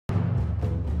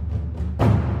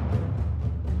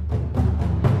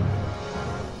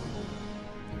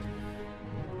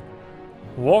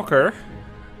Walker?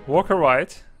 Walker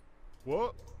White?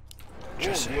 What?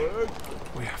 Jesse, All right.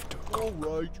 we have to go. All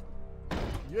right.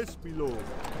 Yes, my lord.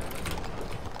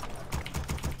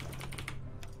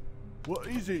 What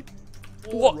is it?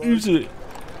 All What is it?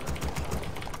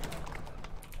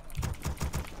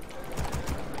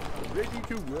 Ready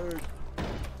to work.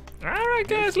 Alright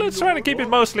guys, let's try to keep it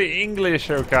mostly English,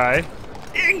 okay?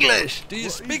 English! Do you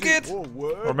What speak is it? All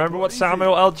work. Remember what is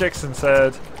Samuel L. Jackson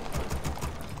said. it?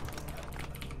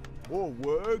 All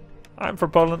work. I'm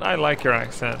from Poland, I like your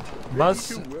accent.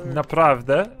 Masz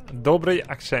naprawdę dobry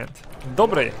akcent.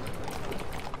 Dobry.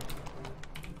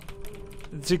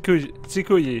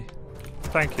 Dziękuję.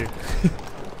 Thank you.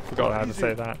 Forgot how to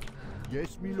say that.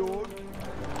 Yes, my lord.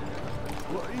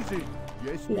 What is it?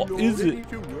 Yes, my What lord. is Ready it?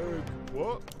 to work.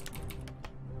 What?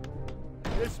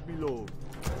 Yes, my lord.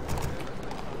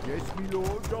 Yes, my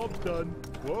lord. Job done.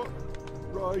 What?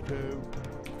 Righto.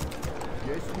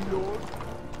 Yes, my lord.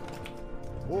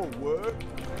 More work.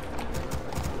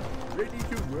 Ready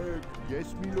to work.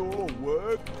 Yes, my lord. More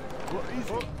work. What is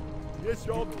it? Yes,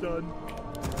 job done.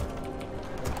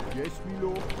 Yes, my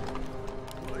lord.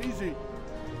 What is it?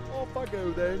 Off I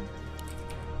go then.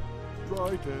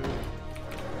 Righto.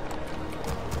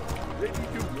 Ready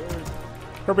to work.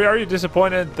 Grubby, are you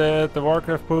disappointed that the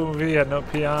Warcraft movie had no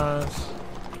pianos?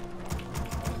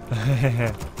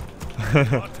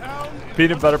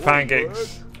 Peanut butter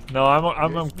pancakes. No,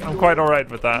 I'm quite alright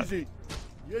with that. Is it?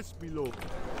 Yes, my lord.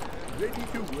 Ready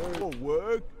to work. For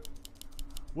work.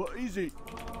 What is it?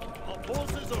 Our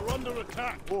forces are under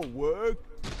attack. For work.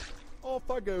 Off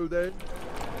I go then.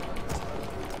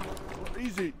 What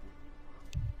is it?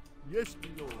 Yes, my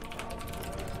lord.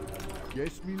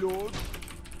 Yes, my lord.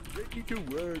 Ready to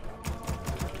work.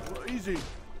 What is it?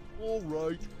 All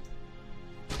right.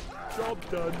 Job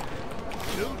done.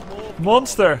 Build more.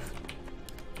 Monster!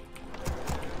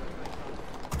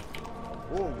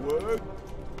 For work.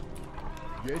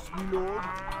 Yes, my lord.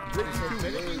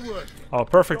 Ready to work. Oh,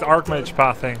 perfect Archmage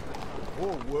pathing.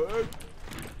 For work.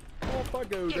 Off I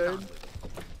go then.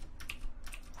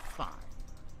 Fine.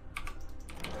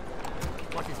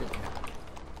 What is it now?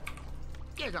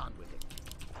 Get on with it.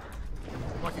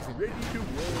 What is it? Ready to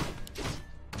work.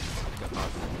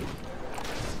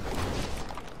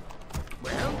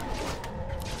 Well?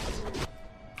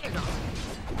 Get on.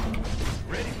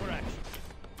 Ready for action.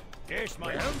 Yes,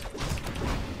 my Well?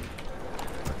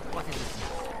 What is it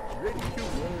now? Ready to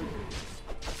work.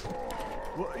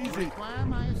 What is it? Require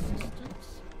my assistance?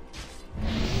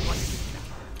 What is it now?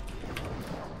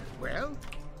 Well?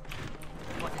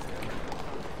 What is it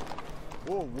now?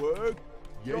 For work.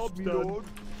 Yes, Job's my done. lord.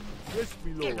 Yes,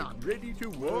 my Get lord. on. Ready to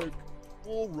work.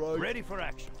 All right. Ready for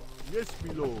action. Yes,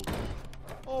 my lord.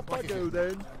 Off I What is go it?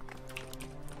 then.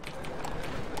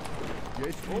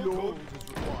 Yes, my All lord. gold is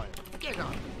required. Get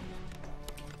on.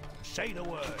 Say the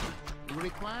word.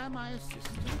 Require my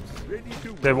assistance? Ready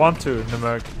to work. They want to,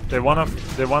 Nemurg.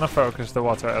 They wanna focus the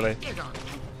water, Ellie. Get on.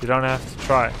 You don't have to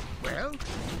try. Well?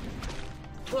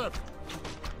 Work.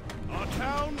 Our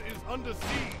town is under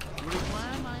siege.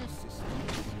 Require my assistance?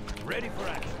 Ready for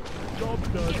action.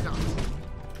 Job done. Get on.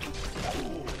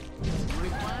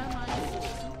 Require my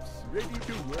assistance? Ready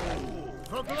to work.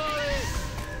 For glory!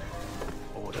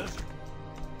 Orders.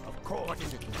 Of course. What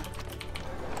is it now?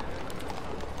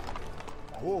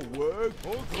 For work.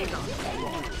 Get on.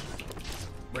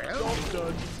 Well? Job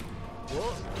done.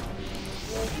 What?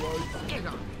 All right. Get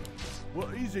on.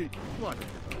 What is it? What?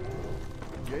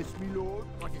 Yes, my lord.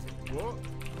 What is it? What?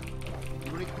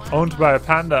 Require Owned my by a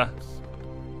panda. assistance?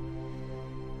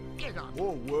 Get on.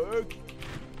 For work.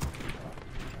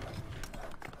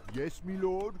 Yes, my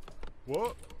lord.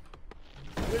 What?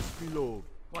 Yes, my lord.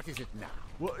 What is it now?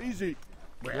 What is it?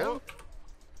 Well? What?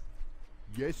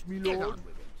 Yes, my Get lord. on with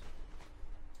it.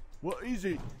 What is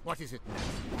it? What is it now?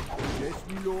 Yes,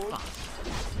 my lord.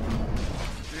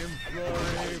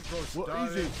 What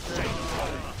is it?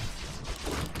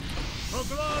 For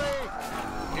glory!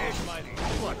 Yes, my liege.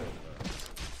 What?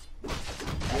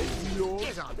 Yes, my lord.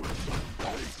 Get on.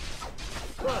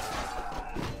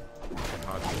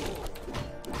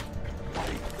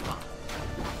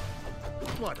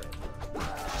 What?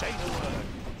 Say the word.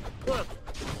 Work.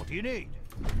 What do you need?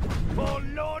 For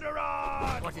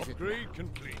Lordaeron! What is it? Upgrade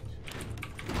complete.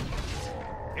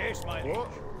 Yes, my liege.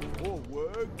 What? For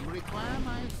work. Require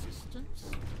my assistance?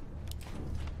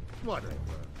 What?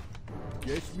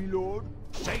 Yes, my lord.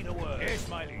 Say the word. Yes,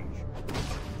 my liege.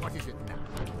 What is it now?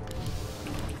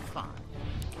 Fine.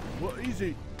 What is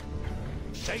it?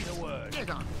 Say the word. Get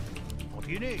on. What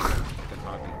do you need?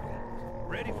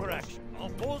 Ready for action. Our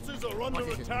forces are under What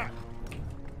is it attack.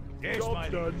 Yes, Job my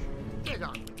done. liege. Get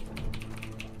on.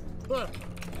 Work.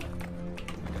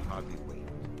 hardly wait.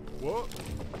 What?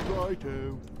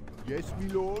 Righto. Yes, me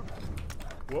lord.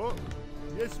 What?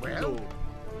 Yes, me Well? lord.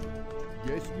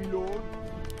 Yes, me lord.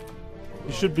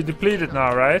 You should be depleted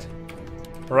now, right?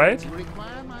 Right? You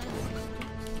require my assistance?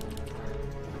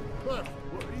 What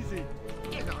is it?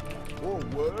 Get on. More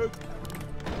work?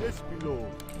 Yes, me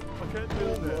lord. I can't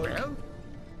build that. Well?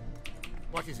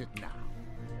 What is it now?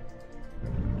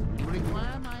 You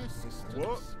require my assistance?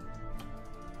 What?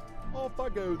 Off I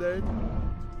go then.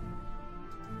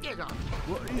 Get on.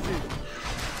 What is it?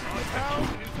 Our town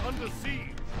is under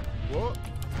siege. What?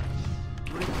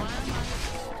 You require my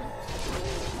assistance?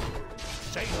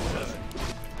 Say no more.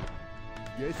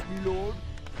 Yes, me lord.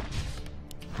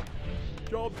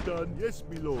 Job done. Yes,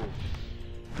 me lord.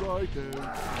 Righto.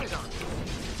 Get on.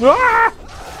 Ah!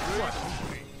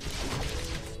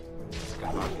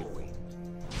 Can hardly wait.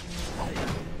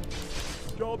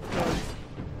 Job done.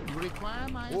 You require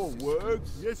my More assistance? work?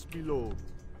 Yes, me lord.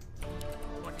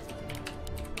 What is it?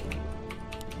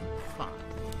 Fine.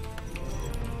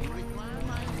 You require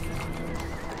my assistance?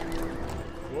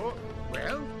 What?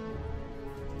 Well?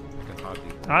 Can hardly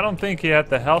wait. I don't think he had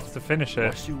the health to finish it.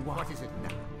 What you want? What is it now?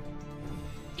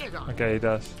 Get on. Okay, he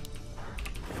does.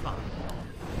 Fine.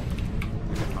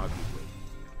 Can hardly wait.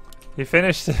 He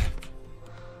finished it.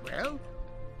 Well?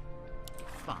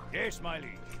 Fine. Yes, my liege.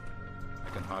 I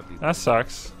can hardly wait. That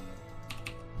sucks.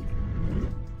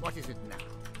 What is it now?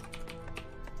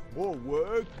 More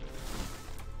work?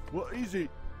 What is it?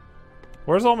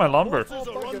 Where's all my lumber? Forces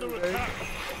Off are I under go then. attack.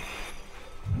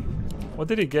 What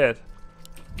did he get?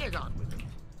 Get on with it.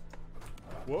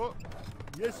 What?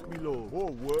 Yes, me lord.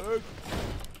 More work?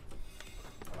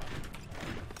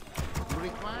 You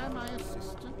require my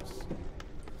assistance?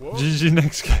 What? GG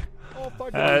next game. Off I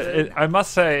go then. I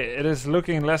must say, it is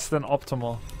looking less than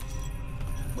optimal.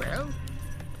 Well?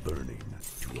 Burning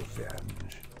to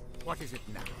avenge. What is it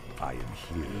now? I am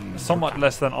here. Somewhat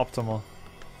less than optimal.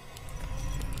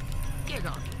 Get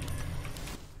on.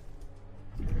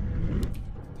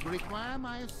 You require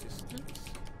my assistance?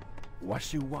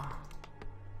 What you want?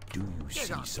 Do you Get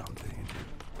see on. something?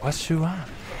 What you want?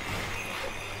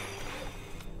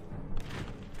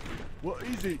 What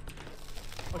is it?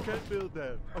 I can't build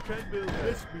that. I can't build that.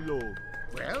 Yes, me lord.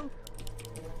 Well?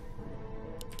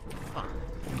 Fine.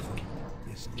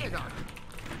 Get on.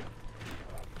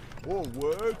 More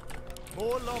work?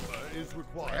 More lumber is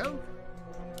required. Well?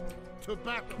 To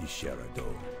battle. Nisharado.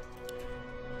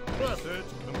 Search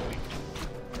complete.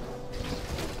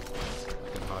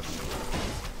 Can hardly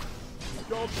wait.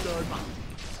 Job done.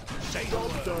 Say no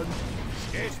Job more. done.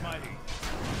 Yes, my liege.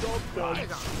 Job done.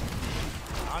 Get on.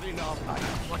 Not enough.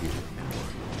 What is it now?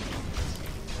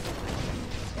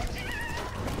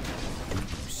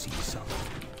 You see something?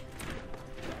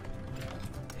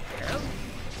 Well?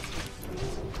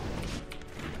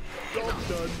 Job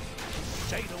done.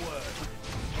 Say the word.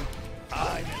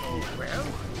 I know. Well?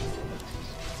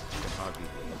 Can hardly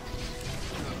wait.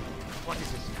 What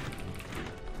is it?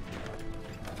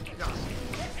 Get on.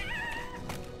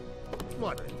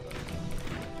 What?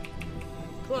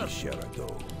 Well, Nisharado.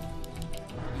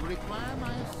 you require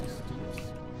my assistance?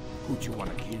 Who'd you want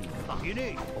to kill? You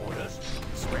need orders.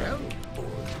 Well?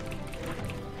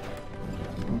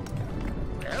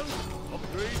 Well?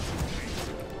 Upgrade.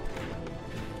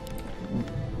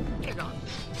 Get on.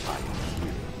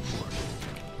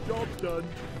 Job done.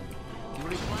 You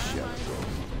require my assistance?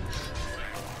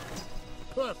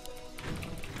 Perfect.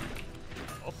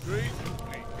 Upgrade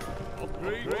complete.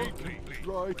 Upgrade complete.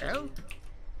 Right. Well?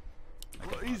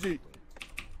 What is it?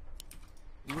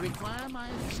 You require my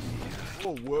assistance?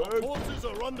 More work? Forces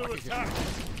are under attack.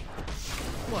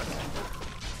 What?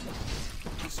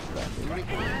 You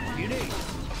require my You need.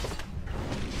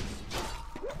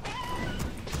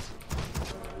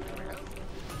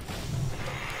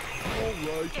 All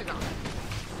right. Get on.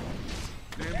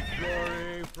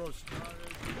 Temporary prosperity.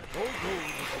 All gold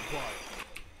is required.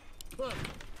 Perfect.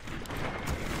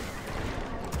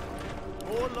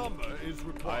 More lumber is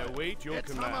required. I await your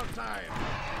It's command. summertime.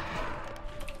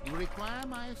 You require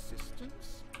my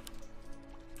assistance?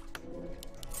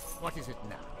 What is it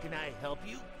now? Can I help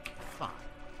you? Fine.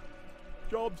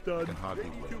 Job's done. Can hardly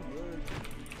Ready wait. to work.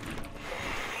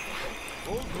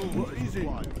 More gold What is it?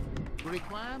 required. You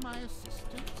require my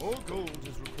assistance? More gold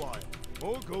is required.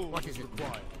 More gold What is it?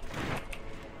 required.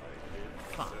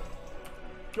 Fine.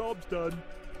 Job's done.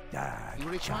 You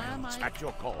require my... At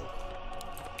your call.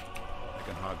 I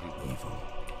can hardly wait. Evil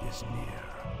is near.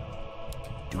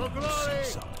 Do For you glory!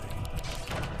 see something?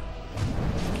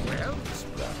 Well,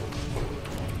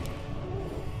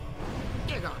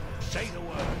 get on. Say the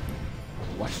word.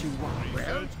 What you want?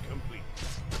 Well, Research complete.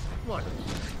 what?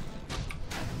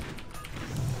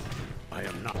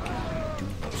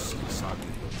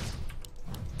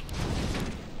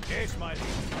 Yes, my lord.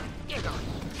 Get on.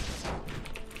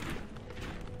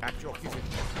 At your call.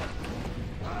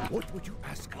 What would you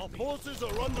ask Our of me? forces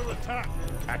are under attack.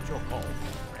 At your call.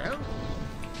 Well?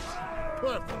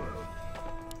 Purple.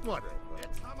 Whatever.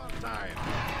 It's hammer time.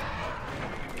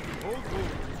 More gold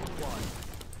is required.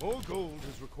 More gold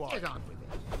is required. Get on with it.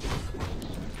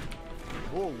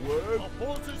 More work. Our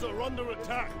forces are under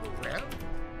attack. Well?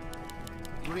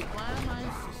 You require my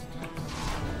assistance.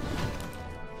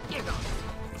 Get on.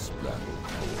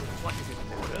 What is it?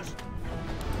 Orders.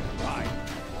 Aye.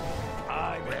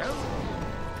 Aye, Well?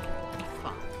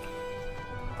 Fine.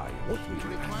 What You would you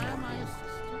require my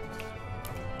assistance.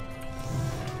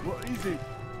 What is it?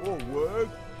 More work.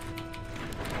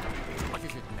 What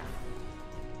is it now?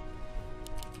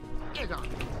 Get on.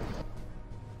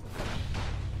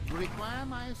 You require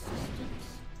my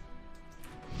assistance.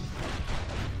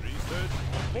 Research.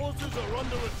 Our forces are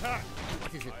under attack.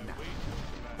 What is it now?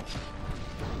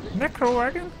 Necro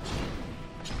wagon?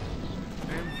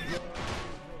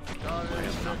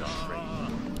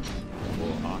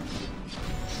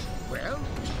 Well?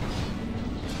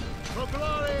 For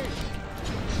glory!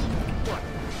 What?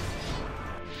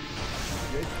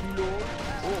 Yes, my lord.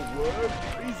 More work.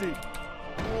 Easy.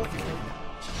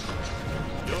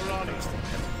 You're honest.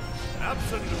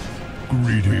 Absolute.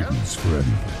 Greetings,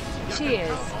 friend.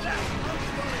 Cheers.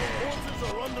 Forces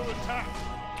are under attack.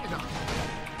 Get on.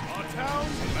 Our town.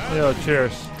 Yo,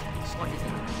 cheers. What is it?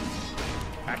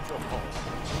 At your call.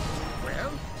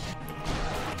 Well?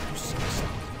 You see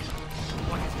something?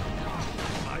 What is it now?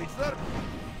 Aye, sir.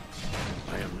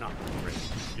 I am not afraid.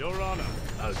 Your honor.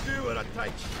 I'll do what it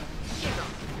takes. Get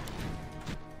on.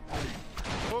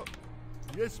 Oh.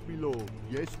 Yes, my lord.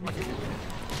 Yes, my lord.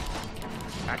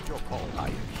 At your call. I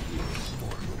am here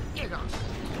for you. Get on.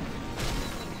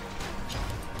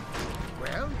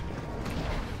 Well?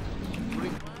 You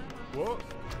require What?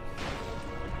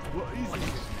 What is what it? is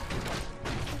it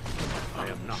I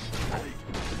am not afraid.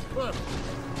 now?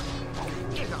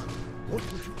 Purple. Get on. What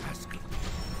would you ask of me?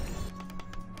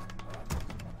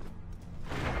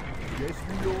 Yes,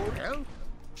 my lord. Well?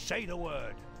 Say the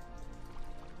word.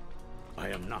 I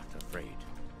am not afraid.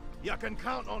 You can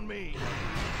count on me.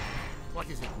 What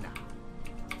is it now?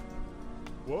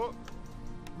 What?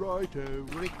 Righto.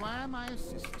 You require my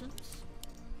assistance?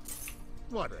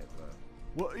 Whatever.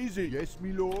 What is it? Yes,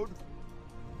 my lord.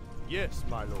 Yes,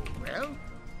 my lord. Well?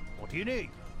 What do you need?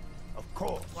 Of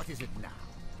course. What is it now?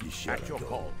 At your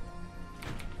call.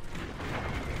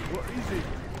 What is it?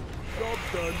 Job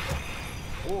done.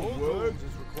 More All work. gold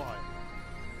is required.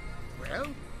 Well?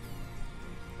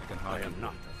 I am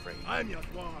not afraid. I'm your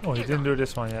guard. Oh, he didn't do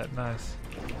this one yet. Nice.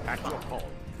 At your call.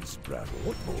 This battle.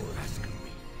 What more ask of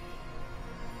me?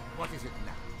 What is it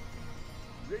now?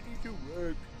 Ready to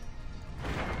work.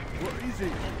 What is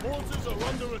it? Our forces are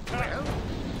under attack. Well?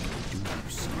 You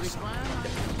require my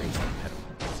assistance?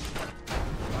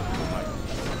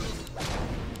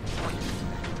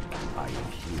 I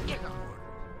am here. Get on.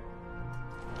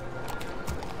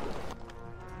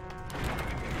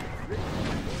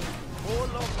 More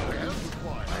lumber Well? is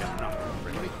required. I am not You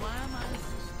afraid. require my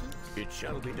assistance? It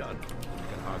shall be done. You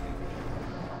can hardly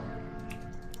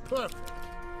Perfect.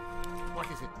 What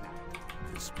is it now?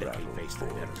 This let me battle face the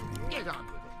falls enemy. me. Get on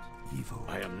with Evil.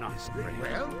 I am not afraid. it.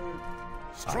 Well?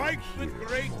 Strike with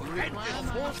great You and require our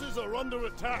my... forces are under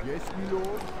attack. Yes, my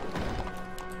lord.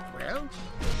 Well?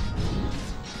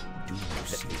 Do you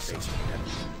see Face something? the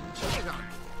enemy. Get on.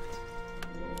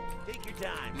 Take your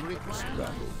time. You require my...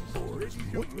 Battle bores me.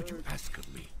 What would you ask of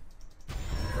me?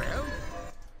 Well?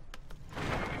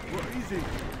 What is it?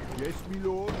 Yes, my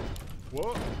lord.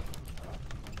 What?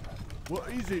 What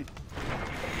is it?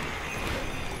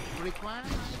 You require my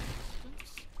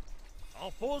assistance?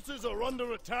 Our forces are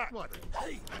under attack. What?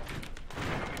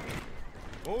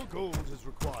 More gold is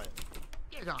required.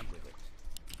 Get on with it.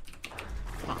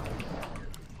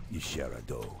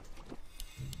 Yisharado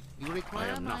You I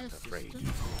require am my not afraid.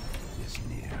 assistance? is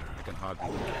near. I can hardly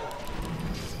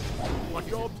What is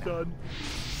Job it now? done.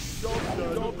 Job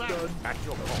done. Job done. At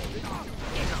your call. Get on.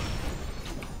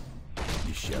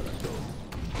 Yisharado.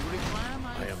 You require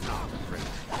my I am not afraid.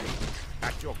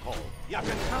 At your call. You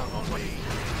can count on me.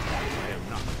 I am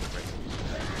not afraid.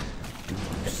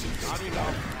 Not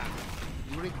enough.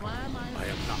 You require my... I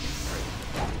am not afraid.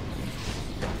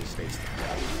 Let me face the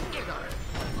enemy. Get on.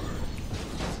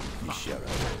 Yisharado.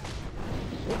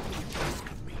 What would you ask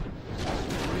of me?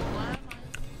 You require my...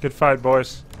 Good fight,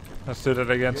 boys. Let's do that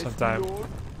again Yes, sometime. my lord.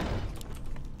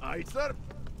 Aye, sir.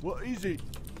 What is it?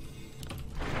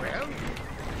 Well?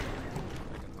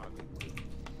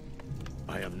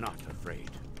 I am not afraid.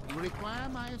 You require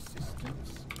my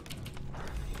assistance?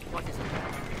 What is it?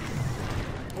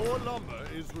 More lumber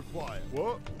is required.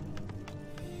 What?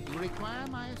 You require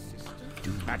my assistance?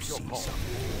 Do at your call.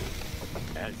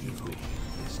 As you wish.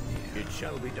 It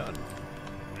shall be done.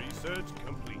 Research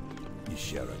complete.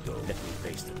 Let me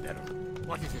face the battle.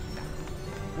 What is it now?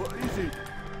 What is it?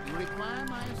 You require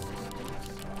my assistance?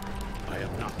 I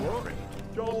am not What? afraid.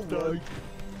 Job done.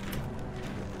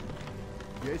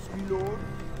 Yes, me lord.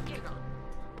 Get on.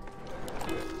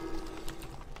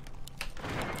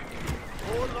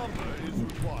 More lumber is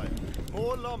required.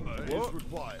 More lumber is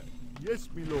required. Yes,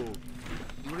 me lord.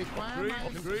 You require my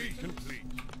assistance? Upgrade complete.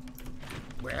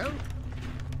 Well,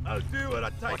 I'll do what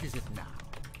it what takes. is it now?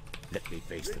 Let me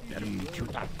face the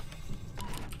battle.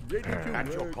 Ready to At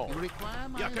your work. call. You require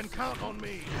my You can assistance? count on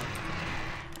me.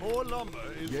 More lumber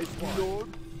is yes, me lord.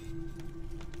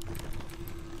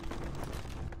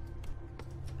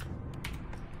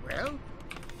 Well,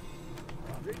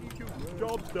 Ready to work.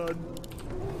 Job's done.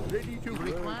 Ready to you work.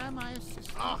 require my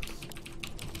assistance?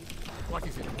 What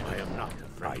is it now? I am not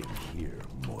afraid. Here,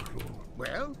 mortal.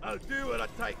 Well, I'll do what it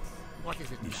takes. what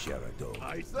is it now? Sharado.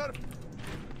 Aye, sir.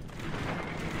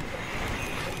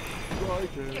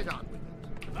 Right, Get on with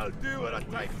it. I'll do what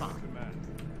it takes.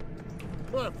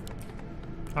 Perfect.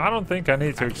 I don't think I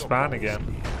need to expand again.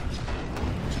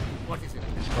 What is it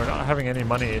now? We're not having any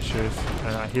money issues,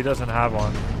 and he doesn't have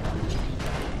one.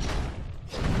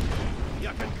 You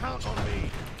can count on me.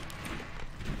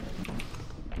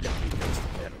 Let me face the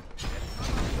battle.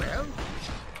 Well,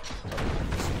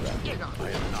 get on. I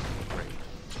am not afraid.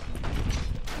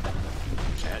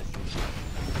 As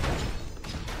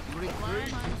You require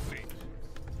my assistance?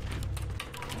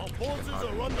 Our forces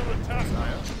are under attack.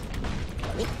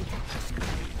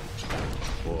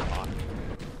 for honor.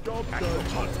 Job done.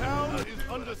 Our town is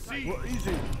under siege. What is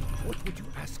it? What would you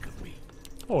ask of me?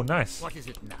 Oh, nice. What is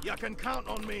it now? You can count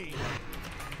on me.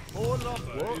 More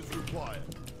lumber is required.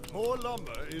 More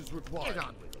lumber is required. Get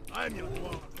on with it. I'm your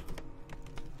dwarf.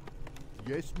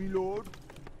 Yes, me lord.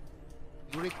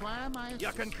 You require my You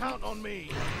assistance? can count on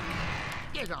me.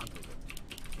 Get on with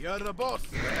it. You're the boss.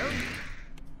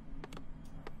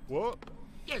 Well, What?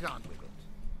 get on with it.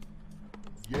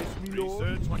 Yes, me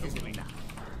lord. What is it now?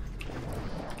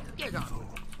 Get on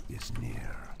with it. Is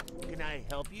near. Can I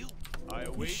help you? I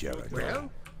await your Sharado.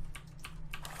 Well,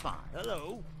 fine.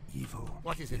 Hello. Evil.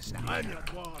 What is it now? I'm your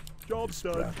dwarf. Job's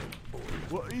done. Battle, boys.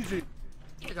 What is it?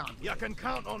 Get on. You can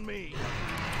count on me.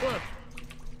 Perfect.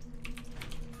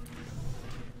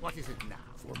 What is it now?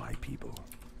 For my people.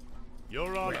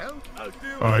 Your honor. Well, I'll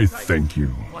do I thank you.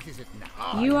 what is it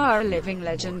now? You are a living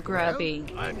legend, Grubby.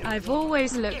 I've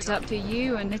always looked up to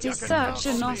you, and it is such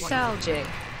a nostalgic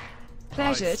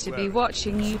pleasure to be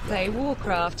watching you play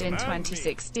Warcraft in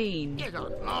 2016. Get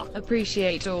on.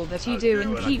 Appreciate all that you do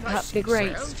and keep up the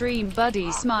great stream, buddy.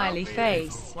 Smiley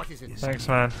face. What is it now? Thanks,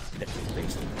 man. Let me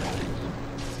face the battle.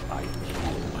 I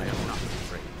am not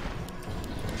afraid.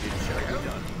 It shall be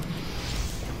done.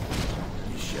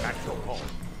 We shall at your call.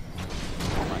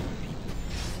 My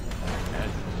people.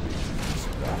 As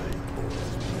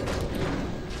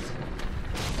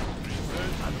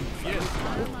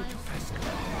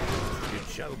it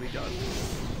shall be done.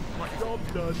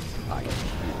 Job's done. I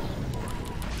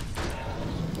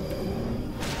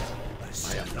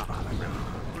am not afraid.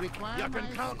 You require You my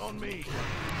can count on me.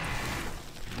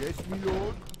 Yes, me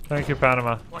lord. Thank you,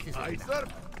 Panama. What is Aye, it now? sir.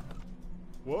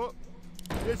 What?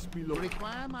 Yes, me You lord.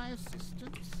 require my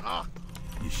assistance? Ah,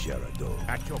 Sharado.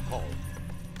 at your call.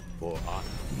 For honor.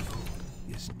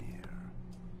 Evil is near.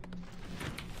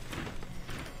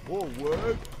 More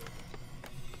work.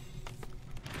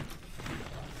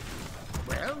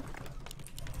 Well,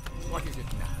 what is it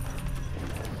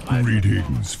now?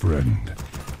 Greetings, friend.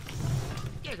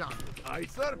 Get on. Aye,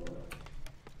 sir.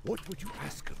 What would you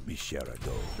ask of me?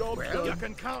 Sharado. Job's Well, You done.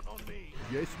 can count on me.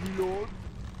 Yes, me lord.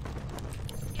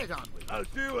 Get on with it. I'll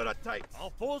do what it takes.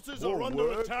 Our forces are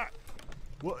under attack.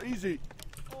 What is it?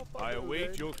 I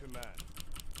await your command.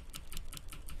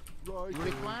 Right. You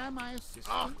require my assistance?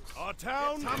 Our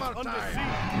town It's is hammer under time.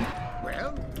 siege.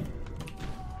 Well,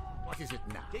 what is it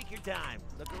now? Take your time.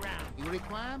 Look around. You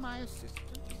require my assistance?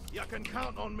 You can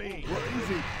count on me. What is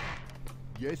it?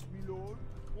 Yes, me lord.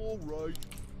 All right.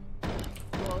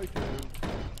 Right.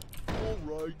 All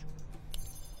right.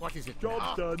 What is it Job's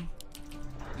now? done.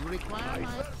 You require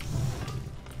my...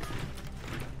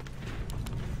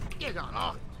 Get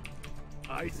on.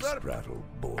 Aye, sir. Rattle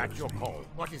bores At your me. call.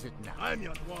 What is it now? I'm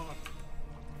your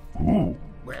dwarf. Ooh,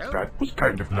 Well, that was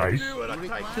kind of nice. Do what you it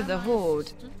takes. require To the my Horde.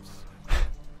 assistance?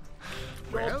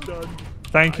 Job's done.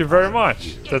 Thank you very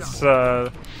much.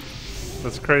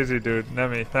 That's crazy, dude.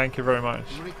 Nemi, thank you very much.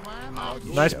 You require my...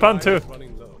 Nice pun too.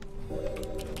 Running low.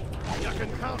 You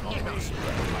can count on me.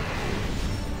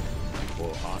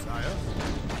 For sire.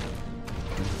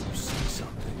 You see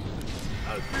something?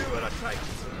 I'll do what it takes.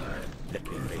 Let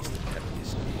me face the devil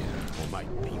is near. For my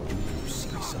people, you see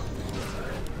something?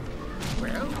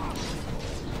 Well,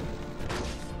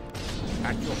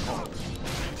 at your call.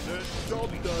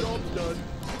 Job done. Job done.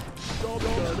 Job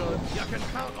done. You can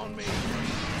count on me.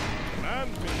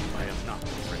 Command me. I am not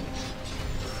afraid.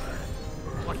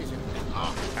 What is it?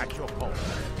 Ah, at your call.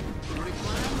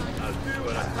 I'll do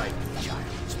what I like.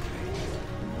 Child's play.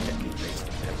 Let me face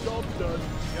the devil. Job done.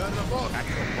 You're the boss. At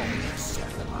your call. Set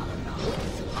them up now.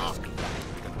 Ask that.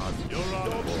 You're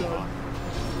on Job board. done.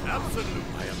 Absolutely.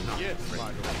 I am not afraid.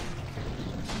 My lord.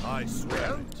 I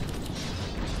swear.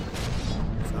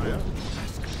 Sire.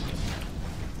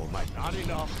 For my not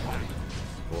enough.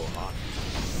 For heart.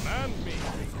 Command me.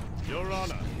 Your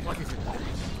honor. What is it?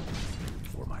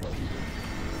 For my people.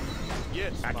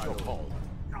 Yes, at your call.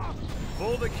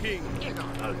 For the king.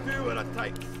 I'll do what it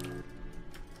takes.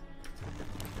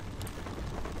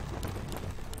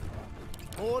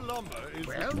 More lumber is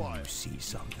required. You see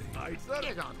something? I said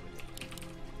it.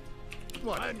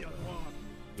 What? I'm your one.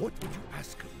 What would you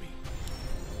ask of me?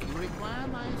 You require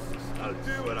my assistance. I'll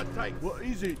do what it takes. What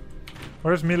is it?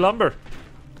 Where's me lumber?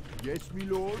 Yes, me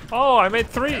lord. Oh, I made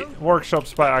 3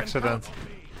 workshops by accident.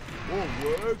 More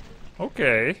work.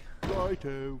 Okay.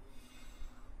 Righto.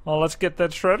 Well, let's get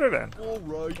that shredder then. All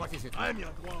right. What is it? I'm your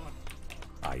one.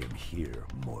 I am here,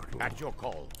 mortal. At your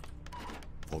call.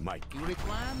 For my... You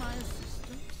require my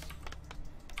assistance?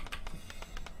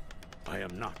 I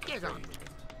am not. Get on.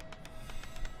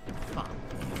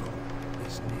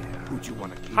 Is near. Would you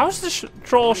want to kill? How's the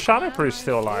troll Shadow Priest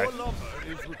still alive? More lumber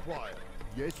is required.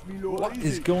 Yes, me lord. What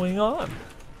is going on?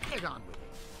 Get on with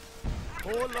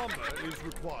it. More lumber is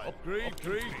required. Upgrade,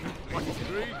 complete.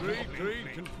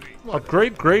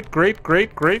 Upgrade,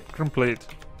 great complete.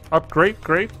 Upgrade,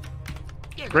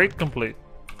 great complete.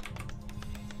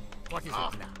 What is it now?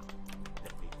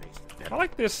 Let me face the devil. I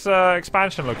like this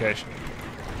expansion location.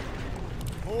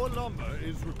 More lumber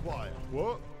is required.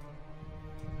 What?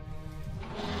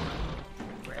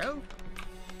 Well,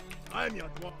 I'm your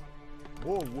one.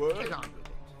 More work. Get on with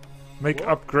it. Make What?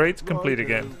 upgrade complete Righto.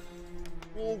 again.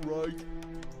 All right.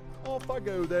 Off I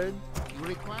go then. You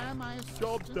require my assistance?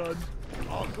 Job's done.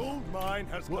 Our gold mine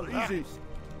has What is collapsed. it?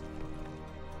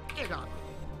 Get on.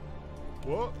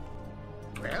 What?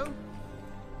 Well,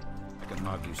 I can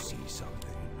hardly see something.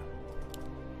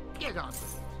 Get on.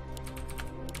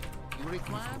 You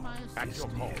require my assistance? At your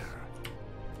call.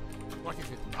 What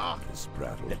is it? Ah, This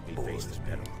prattle let me face this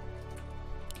pedal.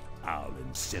 I'll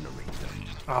incinerate them.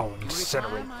 I'll You incinerate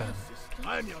require my them. assistance?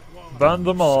 I'm your one. Burn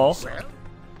them all. Well,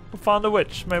 We found a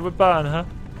witch. Maybe we burn her.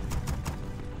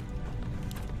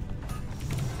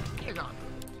 get on.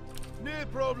 No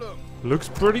problem. Looks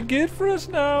pretty good for us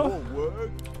now. More work.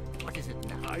 What is it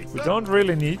now? We don't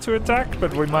really need to attack,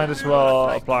 but we might as well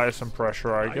apply some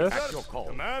pressure, I guess. At your call.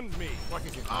 Command me. What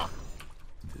is it? Ah,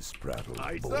 This prattle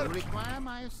I you said. require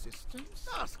my assistance?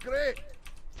 That's great.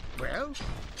 Well,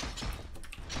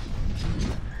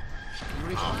 you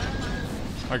require my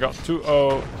assistance? I got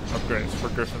 2-0 upgrades for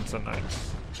Griffins and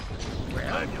Knights.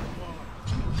 Well, I'm your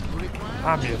one. You require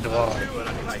I'm your dwarf.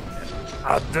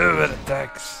 I'll do what it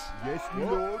takes. Yes, me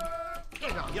lord.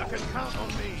 Get on. You can count on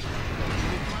me. You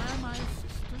require my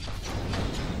assistance?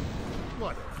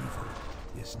 What?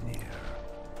 is near.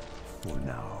 For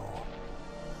now.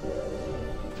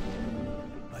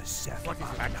 A sapphire. What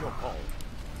is it? At your call.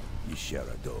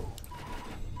 Yisharado.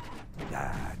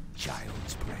 That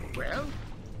child's play. Well,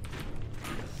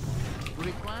 you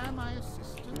require my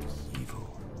assistance?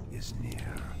 Evil is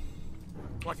near.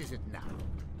 What is it now?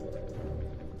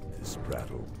 This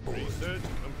prattle boy. Research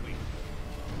complete.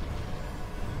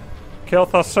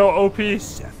 Kel'Thas so OP. You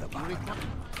Sapphire. require...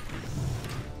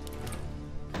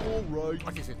 All right.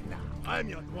 What is it now? I'm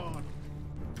your one.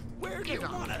 Where do you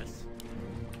want us?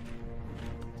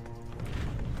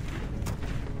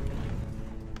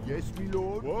 Yes, me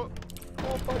lord. What?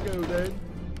 Off I go then.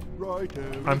 Righto.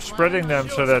 I'm spreading them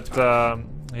so that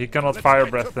he cannot fire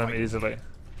breath them easily.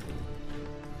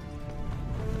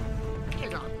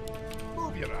 Get on.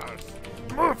 Move your arse.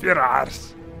 Move your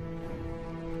arse.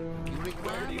 You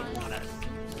require my assistance?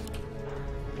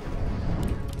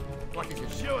 What is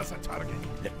it? Show us a target.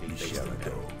 Let me face the Yisharado.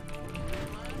 devil.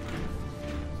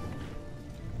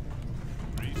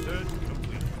 Research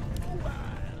complete.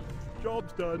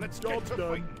 Job's done. Job's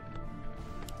done.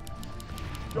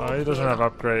 Oh, he doesn't have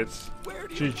upgrades.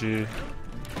 GG.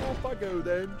 Off I go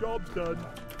then. Job's done.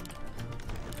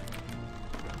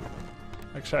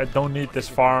 Actually, I don't need this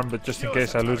farm, but just in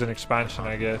case I lose an expansion,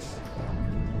 I guess.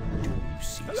 You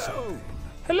see something.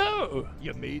 Hello!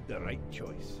 You made the right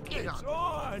choice. Get It's on.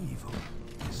 on! Evil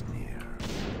is near.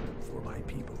 For my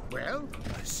people. Well,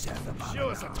 A Seth Show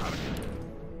us a target.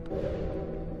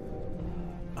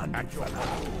 Undead. Job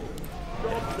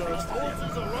done.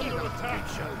 Forces are under attack.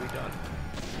 It shall be done.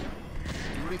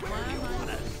 you require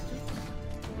my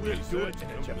We'll do it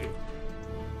eventually.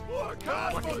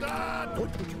 Warcraft, Undead!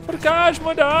 Forgage,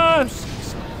 modern!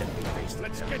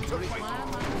 Let's get to fight.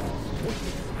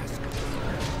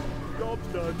 Job's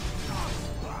done.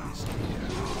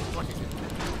 What is it?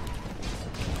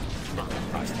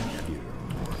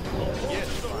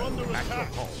 Forces are under attack.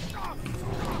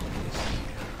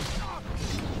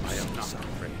 I am not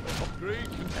afraid. Agreed.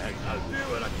 I'll do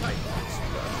what I can.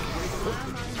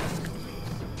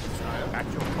 At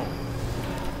your call.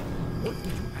 What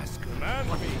did you ask? Command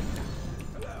me.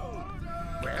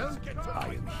 Well, I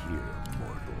am here,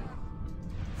 mortal.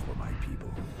 For my people.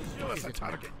 Show us a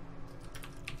target.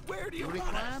 Where do you you want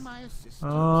require us? my assistance.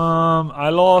 I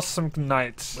lost some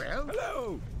knights. Well,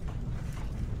 Hello.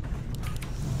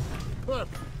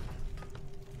 perfect.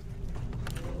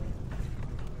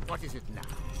 What is it now?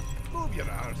 Move your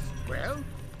arse. Well,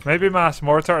 Maybe mass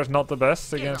mortar is not the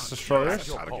best against Show us destroyers.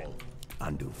 a target.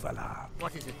 Andufala.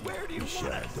 what is it? Where do you want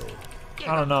us? Shadow.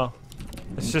 I don't know.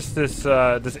 It's just this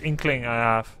this inkling I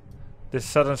have. This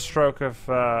sudden stroke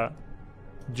of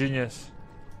genius.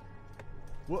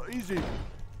 What is it?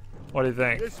 What do you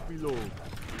think? Yes, below.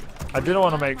 I didn't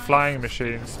want to make flying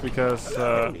machines because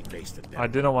I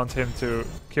didn't want him to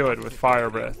kill it with fire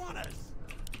breath.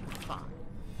 Fine.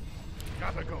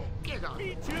 Gotta go. Get on.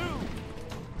 Me too.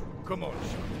 Come on,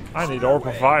 Sean. I need orb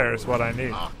of fire is what I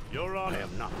need. You're on I it.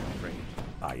 am not afraid.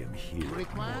 I am here. You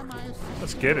require my assistance.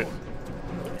 Let's get it.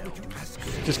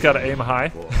 Just gotta aim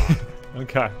high.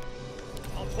 Okay.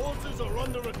 Our forces are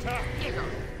under attack. Get on.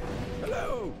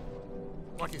 Hello.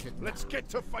 What is it? Let's get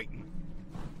to fighting.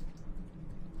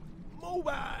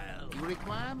 Mobile. You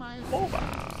require my assistance.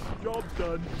 Job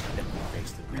done.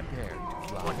 Prepared to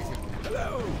fly. What is it?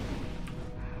 Hello.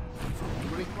 You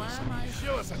require my assistance.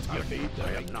 Show us a target. I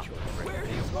am not afraid. Where do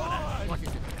you want us? What is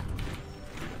it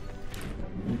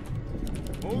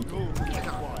Get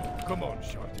on. Come on,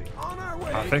 Shorty. On our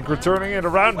way. I think we're turning it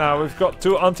around now. We've got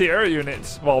 2 anti-air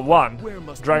units. Well, 1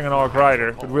 Dragon Orc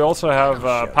Rider, but we also have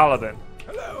Paladin.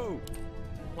 Hello.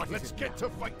 What is Let's it get to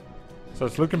fight. So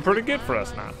it's looking pretty good for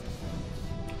us now.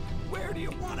 Where do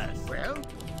you want us? Well,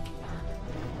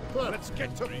 Let's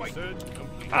get to fight.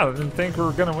 I didn't think we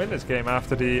were gonna win this game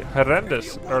after the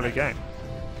horrendous early game.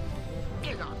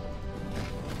 get on.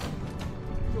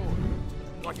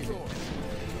 What is it?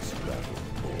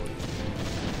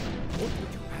 What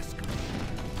would you ask?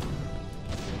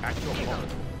 At your Get call. on.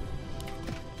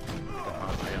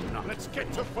 I am not. Let's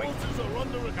get to fight. Forces are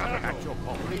under attack. At your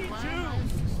call. Me Require my too.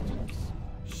 assistance.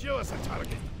 Show us a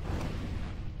target.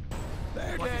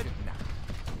 They're What is dead. it now?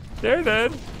 They're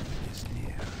dead. Is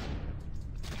near.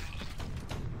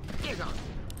 Get on.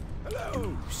 Hello.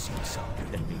 You see something.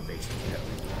 Let me face it.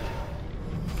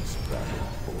 This battle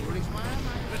You boy. require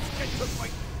my Let's get to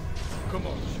fight. Come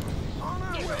on, Sean. On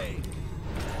our way.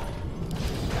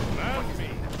 Command me.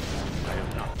 I am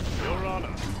not. Your Honor.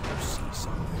 You see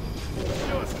something.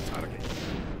 Show us a target.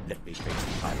 Let me face it.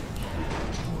 I am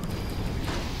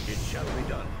here. It shall be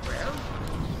done. well.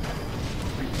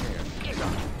 Prepare. Get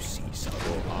on. You see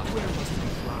something. Where must we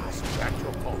fly? At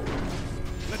your call.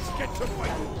 Let's get to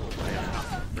fight. I am not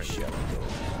afraid. Shadow.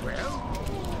 Well,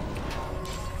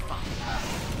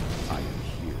 I am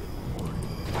here.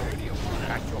 Where do you want it?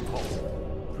 At your call.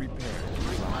 Prepare.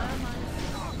 require my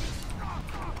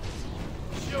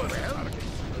Show us a target.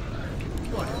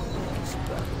 This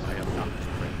battle. I am not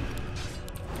afraid.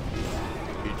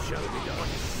 It shall be done.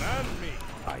 Command me.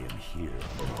 I am here.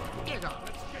 get on.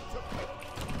 Let's get to fight.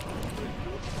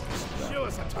 Show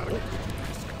us a target.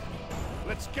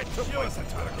 Let's get to fight. Show us a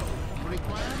target. You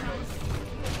require my assistance.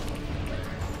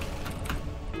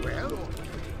 Well,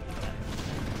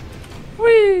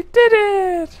 We did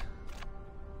it!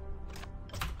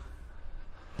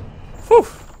 Whew!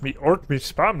 Me orc, me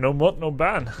spam, no mod, no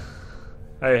ban.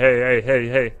 Hey, hey, hey, hey,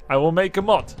 hey. I will make a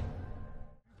mod.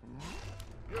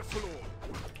 Yes, Lord.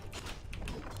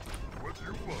 What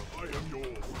you want, I am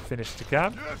yours. Finish the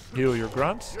camp, heal your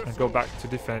grunts, and go back to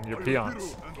defend your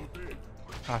peons.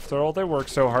 After all, they work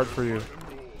so hard for you.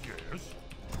 Yes.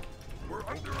 We're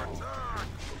under attack.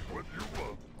 What you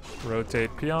want?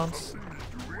 Rotate peons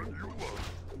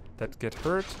that get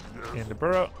hurt in the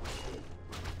burrow.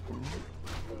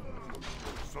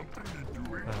 Something you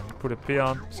doing And put a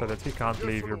peon so that he can't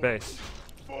leave your base.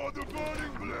 for the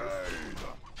burning blade.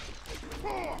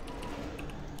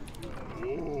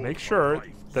 Make sure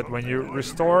that when you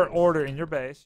restore order in your base,